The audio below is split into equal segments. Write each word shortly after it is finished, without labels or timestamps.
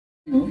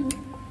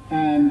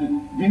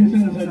and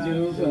Vincent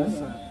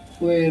Gerosa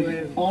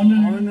were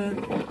honored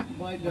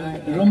by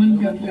the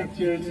Roman Catholic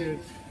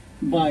Church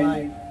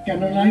by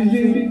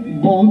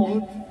canonizing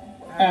both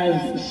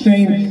as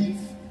saints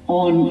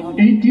on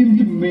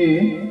 18th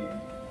May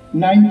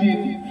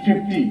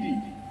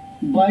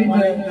 1950 by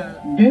the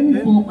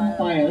then Pope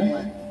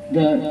Pius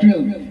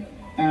XII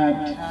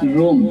at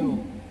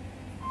Rome.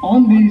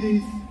 On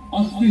this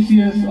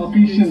auspicious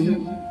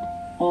occasion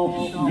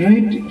of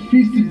great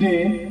feast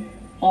day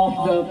of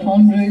the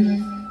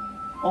fundraise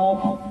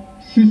of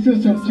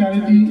Sisters of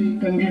Charity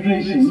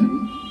Congregation,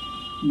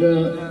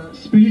 the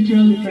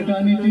Spiritual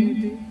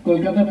Fraternity,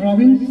 Kolkata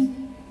Province,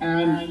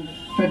 and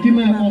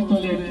Fatima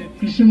Apostolate,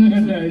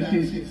 Krishnagar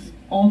Diocese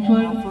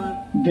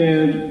offer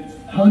their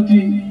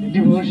hearty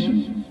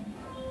devotion.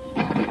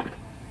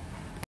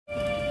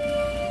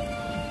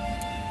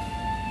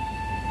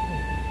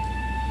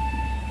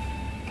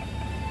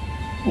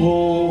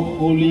 O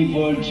Holy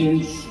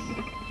Virgins,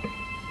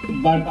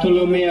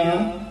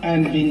 Bartolomea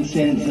and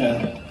Vincenza,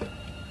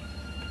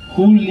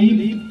 who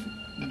lived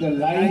the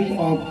life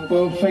of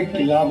perfect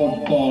love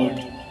of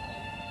God,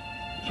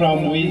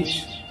 from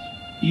which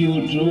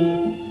you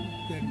drew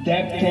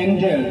that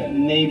tender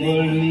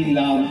neighborly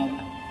love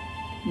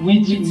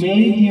which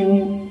made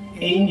you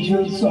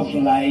angels of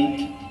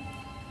light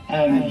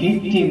and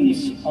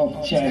victims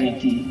of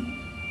charity.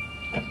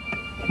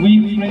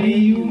 We pray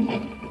you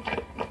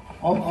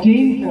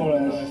obtain for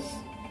us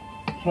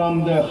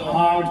from the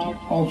heart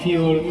of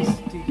your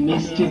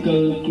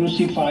mystical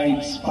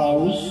crucified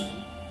spouse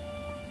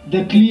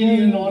the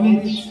clear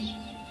knowledge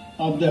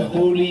of the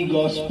Holy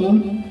Gospel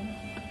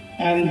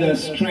and the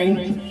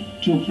strength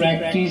to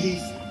practice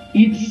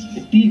its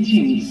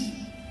teachings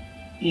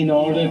in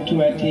order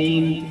to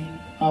attain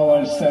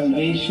our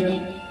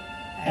salvation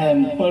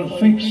and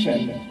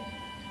perfection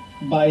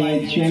by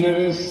a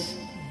generous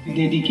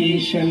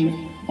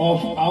dedication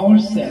of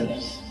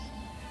ourselves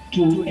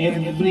to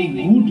every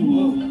good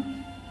work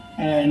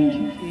and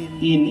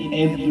in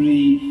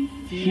every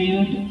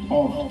field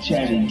of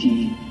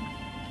charity.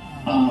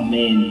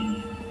 Amen.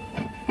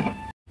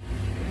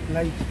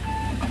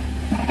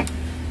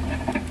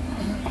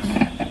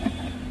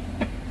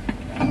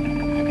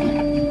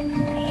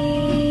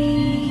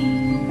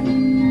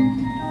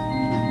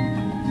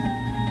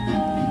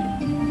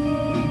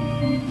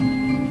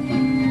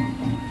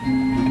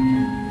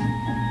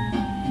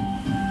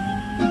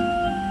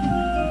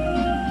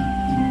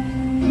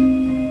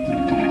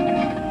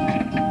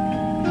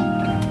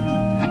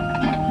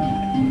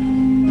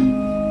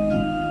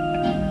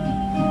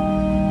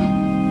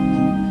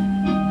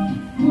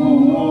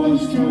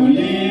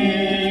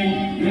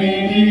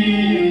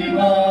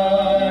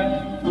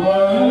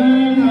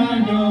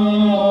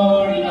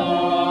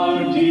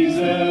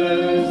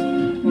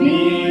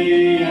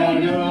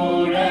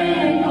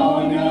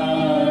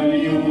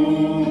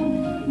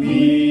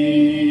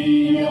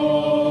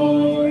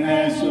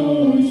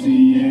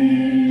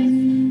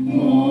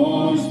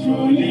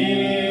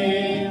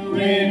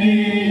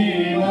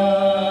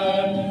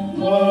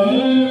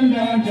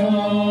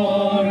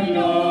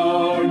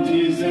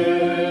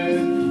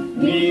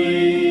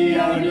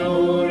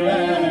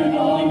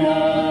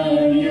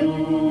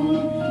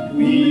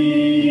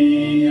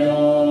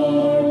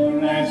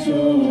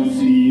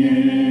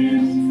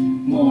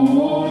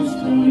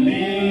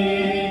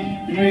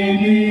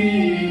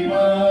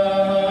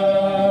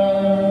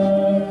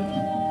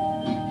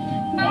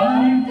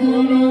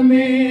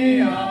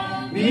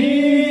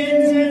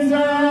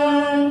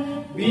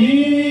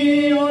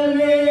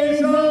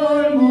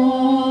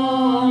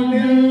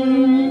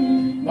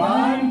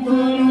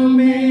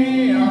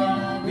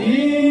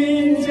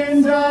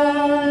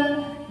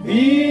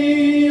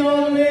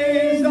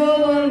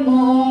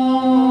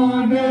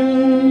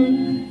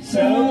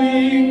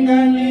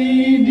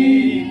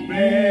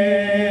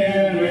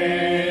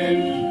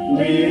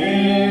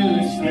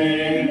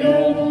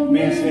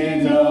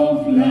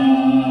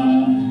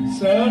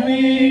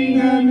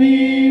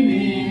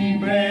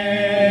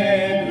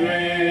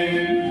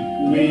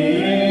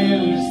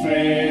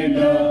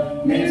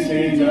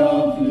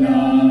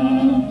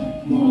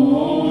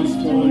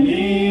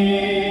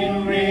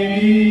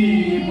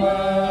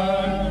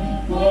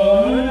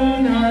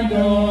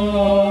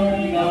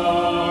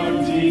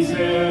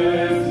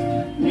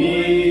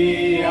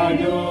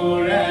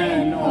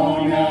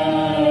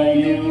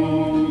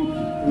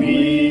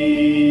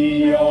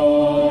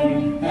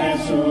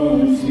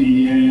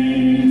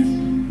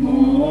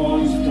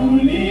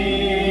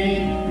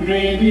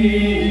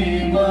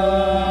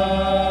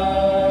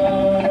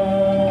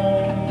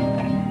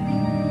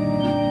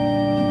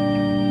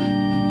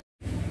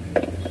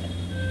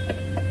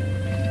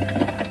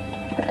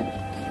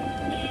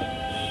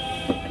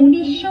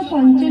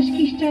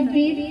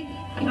 খ্রিস্টাব্দের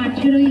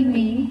 18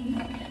 মে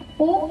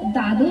ও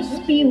দ্বাদশ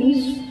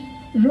পিউস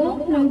Rome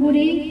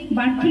নগরে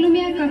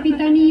বার্থোলোমেয়া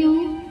কাপিতানীয়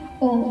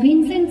ও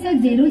ভিনসেন্সা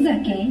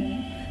জেরোজাকে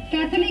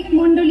Catholic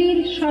মণ্ডলীর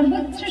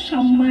সর্বোচ্চ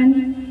সম্মান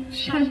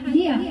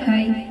শান্তি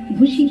আখ্যায়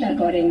ভূষিতা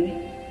করেন।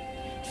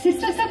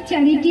 Sisters of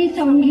charity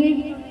সংঘের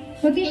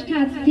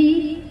প্রতিষ্ঠাত্রী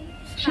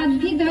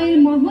সাধ্যিদয়ের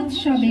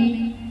মহোৎসবে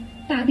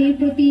তাদের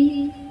প্রতি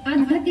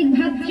আধ্যাত্মিক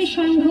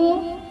ভাতৃসংঘ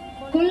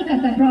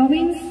কলকাতা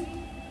প্রভিন্স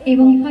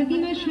এবং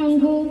ফাতিমা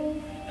সংঘ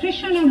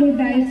কৃষ্ণনগর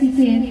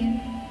ডায়োসিসের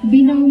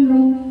বিনম্র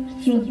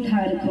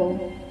শ্রদ্ধার্ঘ্য।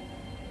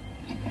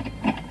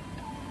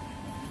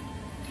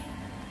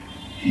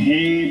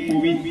 হে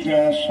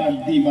পবিত্রা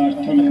সাদ্দি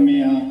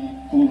বার্থলোমেয়া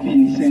ও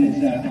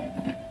ভিনসেন্সা,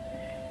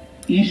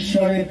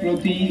 ঈশ্বরের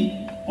প্রতি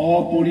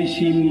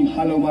অপরিসীম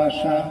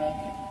ভালোবাসা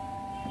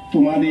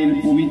তোমাদের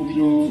পবিত্র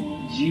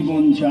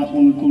জীবন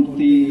যাপন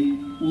করতে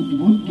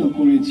উদ্বুদ্ধ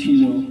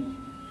করেছিল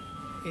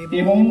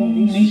এবং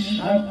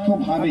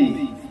নিঃস্বার্থভাবে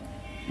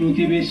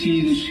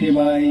প্রতিবেশীর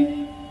সেবায়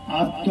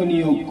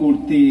আত্মনিয়োগ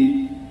করতে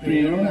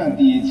প্রেরণা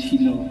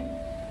দিয়েছিল।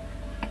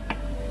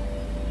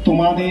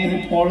 তোমাদের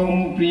পরম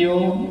প্রিয়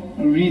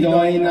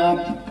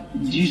হৃদয়নাথ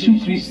যীশু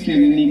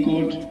খ্রিস্টের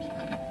নিকট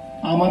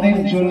আমাদের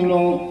জন্য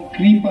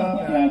কৃপা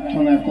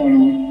প্রার্থনা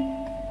করো,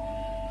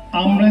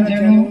 আমরা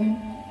যেন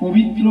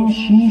পবিত্র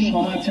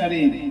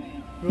সুসমাচারের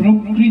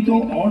প্রকৃত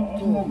অর্থ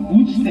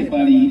বুঝতে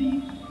পারি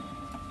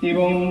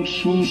এবং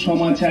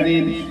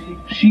সুসমাচারের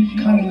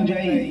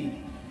শিক্ষানুযায়ী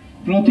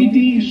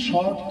প্রতিটি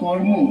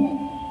সৎকর্ম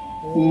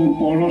ও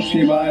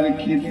পরসেবার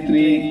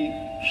ক্ষেত্রে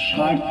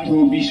স্বার্থ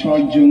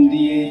বিসর্জন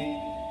দিয়ে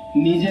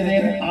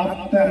নিজেদের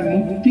আত্মার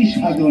মুক্তি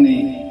সাধনে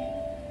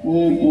ও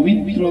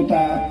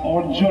পবিত্রতা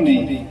অর্জনে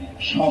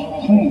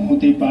সক্ষম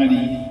হতে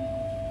পারি।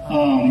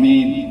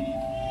 আমেন।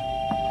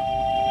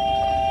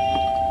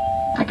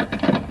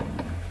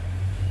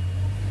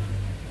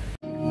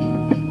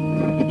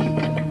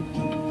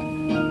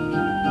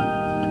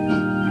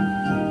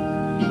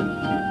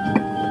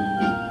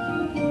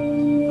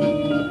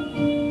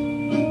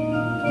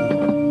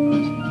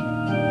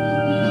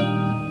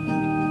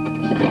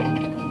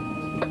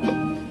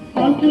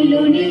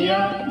 অতুলনীয়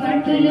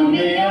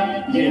বার্থলোমেয়া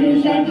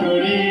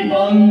জেরুসালেমে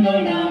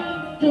বন্দনা,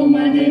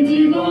 তোমাদের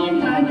জীবন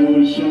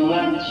আদর্শ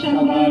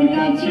সবার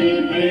কাছে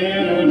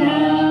প্রেরণা।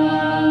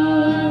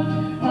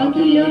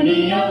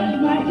 অতুলনীয়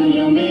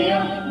বার্থলোমেয়া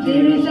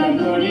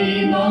জেরুসালেমে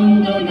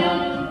বন্দনা,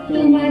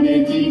 তোমাদের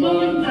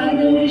জীবন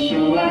আদর্শ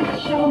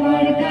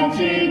সবার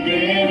কাছে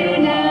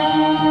প্রেরণা।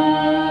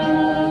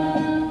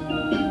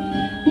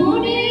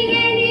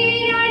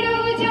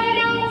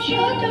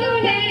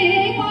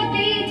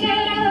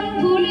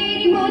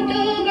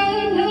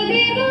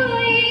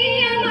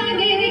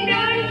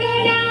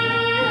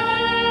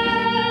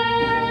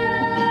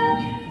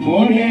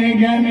 মনে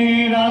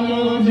জ্ঞানের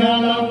আলো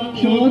জ্বালাও,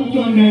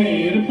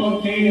 সত্যের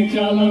পথে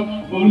চালাও,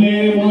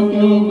 ফুলের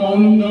মতো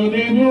গন্ধ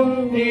দেব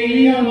এই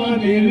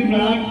আমাদের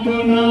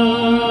প্রার্থনা।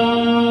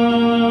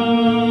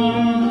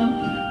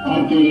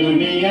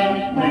 অতুলনীয়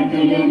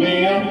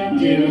বার্থলোমেয়া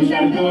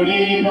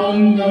জেরুসালেমে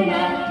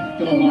বন্দনা,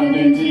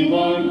 তোমাদের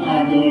জীবন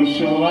আদর্শ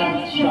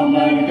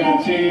সবার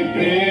কাছে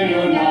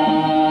প্রেরণা।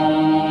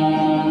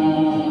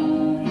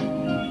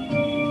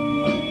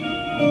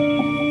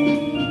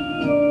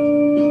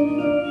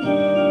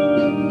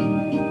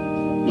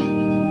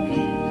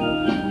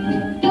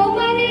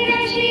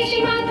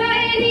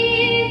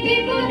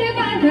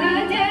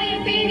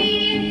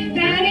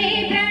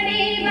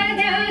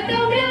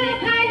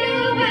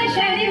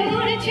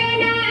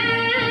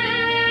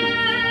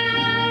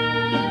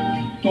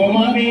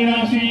 তোমাদের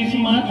আশিস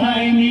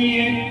মাথায়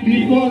নিয়ে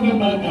বিপদ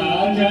বাধা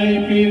যায়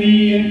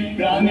পেরিয়ে,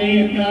 প্রাণে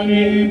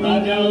প্রাণে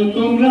বাজাও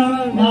তোমরা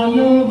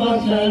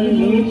ভালোবাসার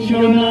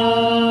মূর্ছনা।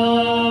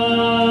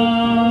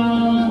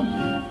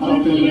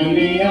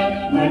 অতুলনীয়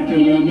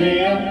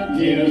বার্থলোমেয়া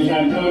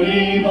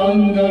জেরুসালেমে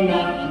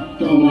বন্দনা,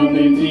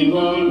 তোমাদের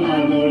জীবন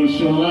আদর্শ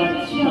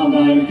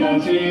সবার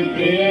কাছে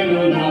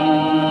প্রেরণা।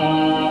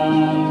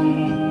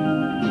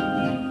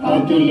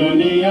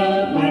 অতুলনীয়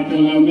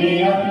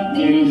বার্থলোমেয়া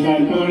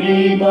জেরুসালেমে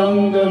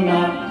বন্দনা,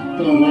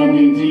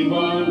 তোমাদের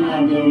জীবন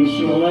আদর্শ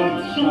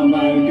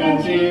সবার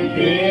কাছে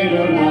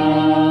প্রেরণা।